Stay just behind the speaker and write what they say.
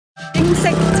英式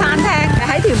餐廳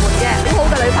喺屯門嘅好好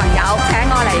嘅女朋友請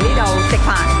我嚟呢度食飯，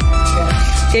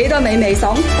幾多美味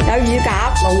餸，有乳鴿、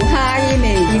龍蝦伊麵、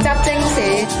豉汁蒸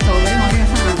鱔，做俾我呢個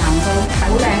生日蛋糕，好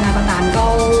靚啊個蛋糕，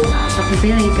特別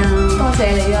俾你㗎，多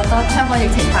謝你啊！多香港疫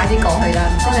情快啲過去啦，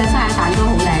多謝生日蛋糕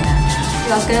好靚啊！呢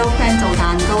個 girlfriend 做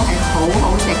蛋糕係好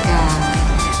好食㗎，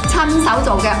親手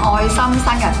做嘅愛心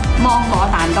生日芒果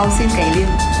蛋糕先忌廉。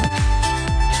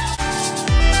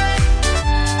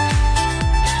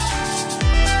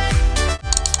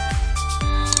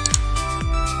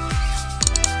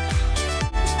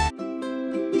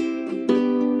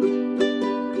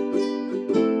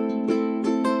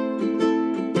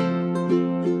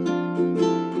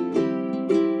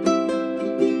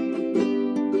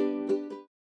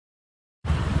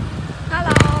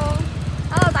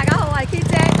Kit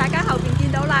姐，大家後邊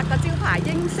見到啦個招牌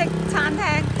英式餐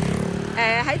廳，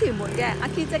喺屯門嘅阿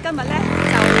Kit 姐今日咧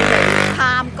就嚟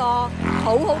探個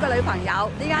好好嘅女朋友。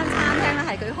呢間餐廳咧係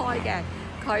佢開嘅，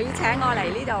佢請我嚟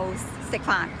呢度食飯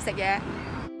食嘢。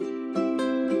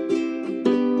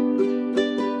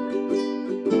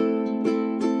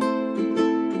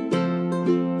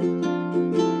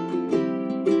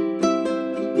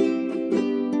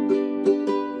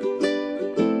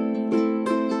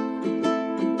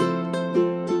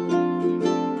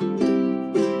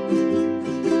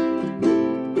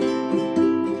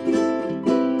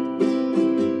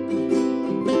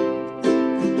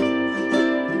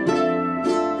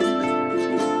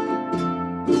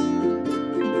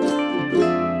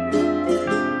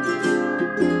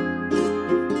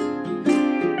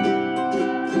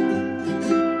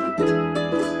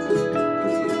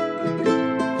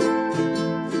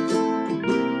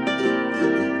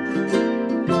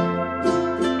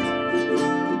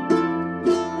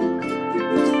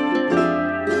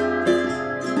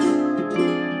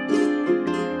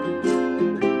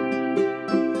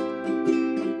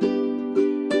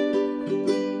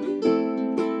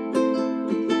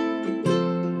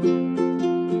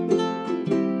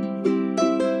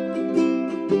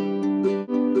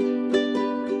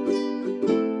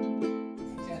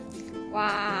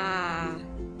哇！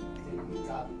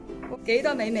幾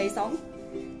多美味餸，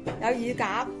有乳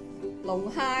鴿、龍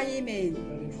蝦伊麵、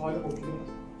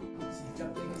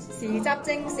豉汁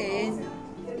蒸鱔。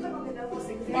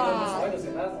哇！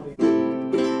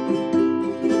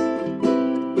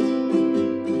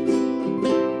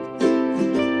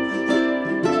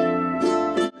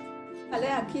呢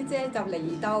阿 Kit 姐就嚟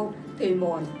到屯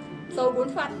門掃管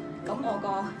笏，咁我個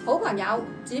好朋友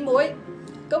姊妹。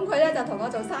咁佢咧就同我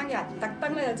做生日，特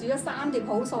登咧就煮咗3碟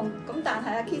好餸。咁但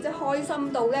係阿 Kit 姐開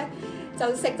心到咧，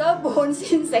就食咗一半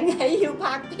先醒起要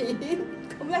拍片。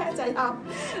咁咧就有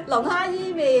龍蝦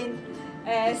伊麵、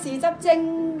豉汁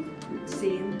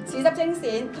蒸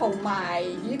鱔同埋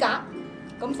乳鴿，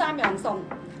咁3樣餸。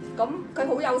咁佢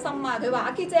好有心啊！佢話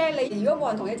阿 Kit 姐，你如果冇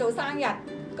人同你做生日，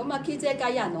咁阿 Kit 姐梗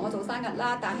有人同我做生日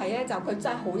啦。但係咧就佢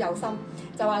真係好有心，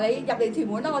就話你入嚟屯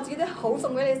門啦，我煮啲好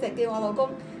餸俾你食嘅，我老公。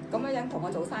咁樣同我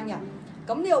做生日，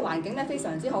咁呢個環境咧非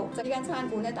常之好。呢間餐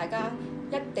館咧，大家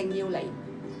一定要嚟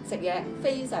食嘢，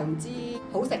非常之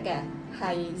好食嘅，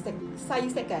係食西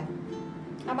式嘅，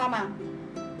啱唔啱啊？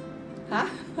嚇！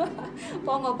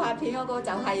幫我拍片嗰個就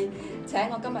係請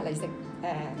我今日嚟食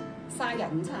生日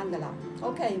午餐㗎啦。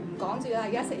OK， 唔講住啦，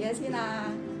而家食嘢先啦。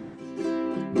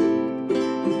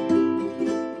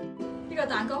呢個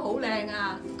蛋糕好靚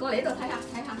啊！過嚟呢度睇下。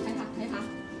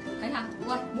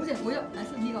喂，唔好喐，睇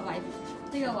先呢個位，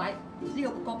呢個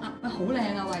角啊，喂，好靚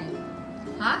啊喂，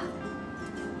嚇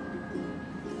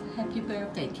 ！Happy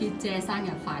Birthday Kit 姐，生日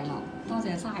快樂，多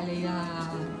謝晒你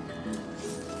啊！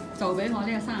做俾我呢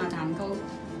個生日蛋糕，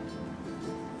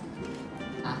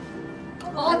啊，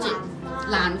多謝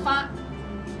蘭花，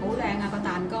好靚啊個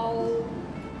蛋糕，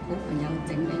好朋友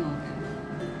整俾我嘅，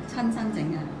親身整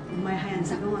嘅，唔係係人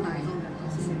食㗎嘛，大方嘅。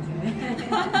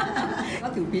嗰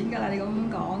條片㗎啦，你咁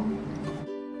講。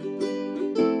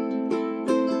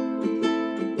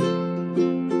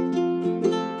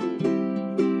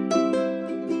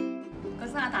個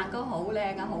生日蛋糕好靚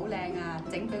啊，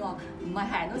整俾我，唔係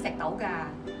係人都食到㗎。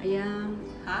係啊，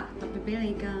嚇，特別俾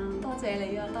你㗎。多謝你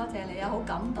啊，好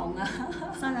感動啊！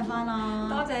生日快樂！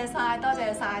多謝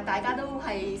晒，大家都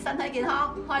係身體健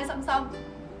康，開心心。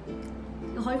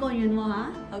要許個願喎嚇。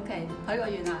OK， 許個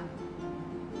願啊！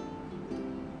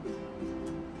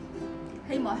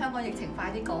希望香港疫情快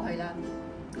啲過去啦，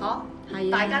係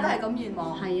啊，大家都係咁願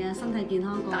望。係啊，身體健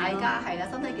康過。大家係啦，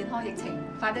身體健康，疫情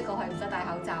快啲過去，唔使戴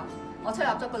口罩。我出入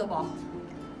咗㗎嘞噃，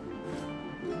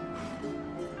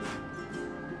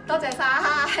多謝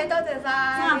晒，多謝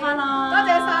晒，生日快樂！多謝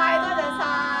晒，多謝晒，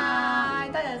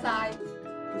多謝晒。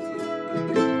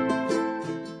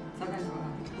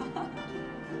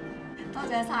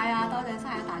謝晒啊，多謝晒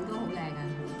啊，蛋糕好靚啊！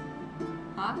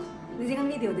嚇？你整緊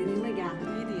video 定點乜㗎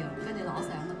video 跟住攞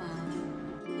相啊嘛，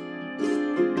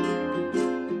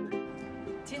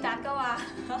切蛋糕啊！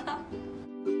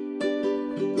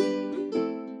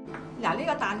嗱呢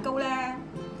個蛋糕咧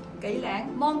幾靚，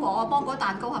芒果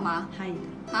蛋糕係嘛？係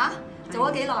嚇？做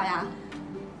咗幾耐啊？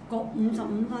焗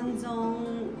55分鐘，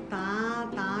打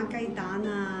雞蛋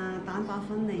啊，蛋白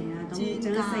分離啊，咁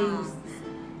整咗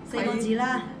四個字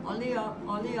啦。我呢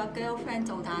個 girlfriend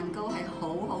做蛋糕係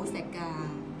好好食㗎。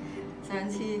上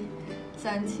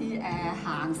次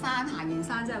行完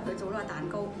山之後，佢做咗個蛋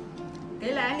糕，幾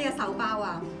靚呢個壽包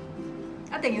啊！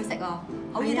一定要食喎，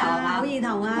好意頭係嘛？好意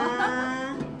頭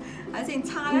啊！睇先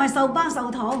猜。唔係壽包壽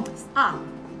桃啊！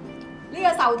呢個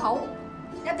壽桃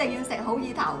一定要食好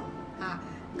意頭啊！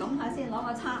咁睇先攞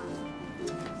個叉，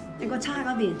你個叉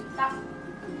嗰邊得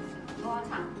攞個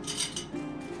叉，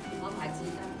攞牌子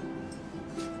得。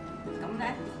咁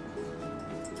咧，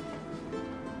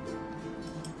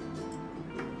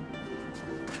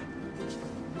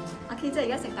阿 Kit 姐而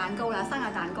家食蛋糕啦，生日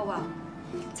蛋糕啊！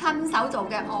親手做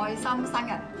嘅愛心生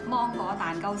日芒果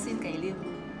蛋糕鮮忌廉。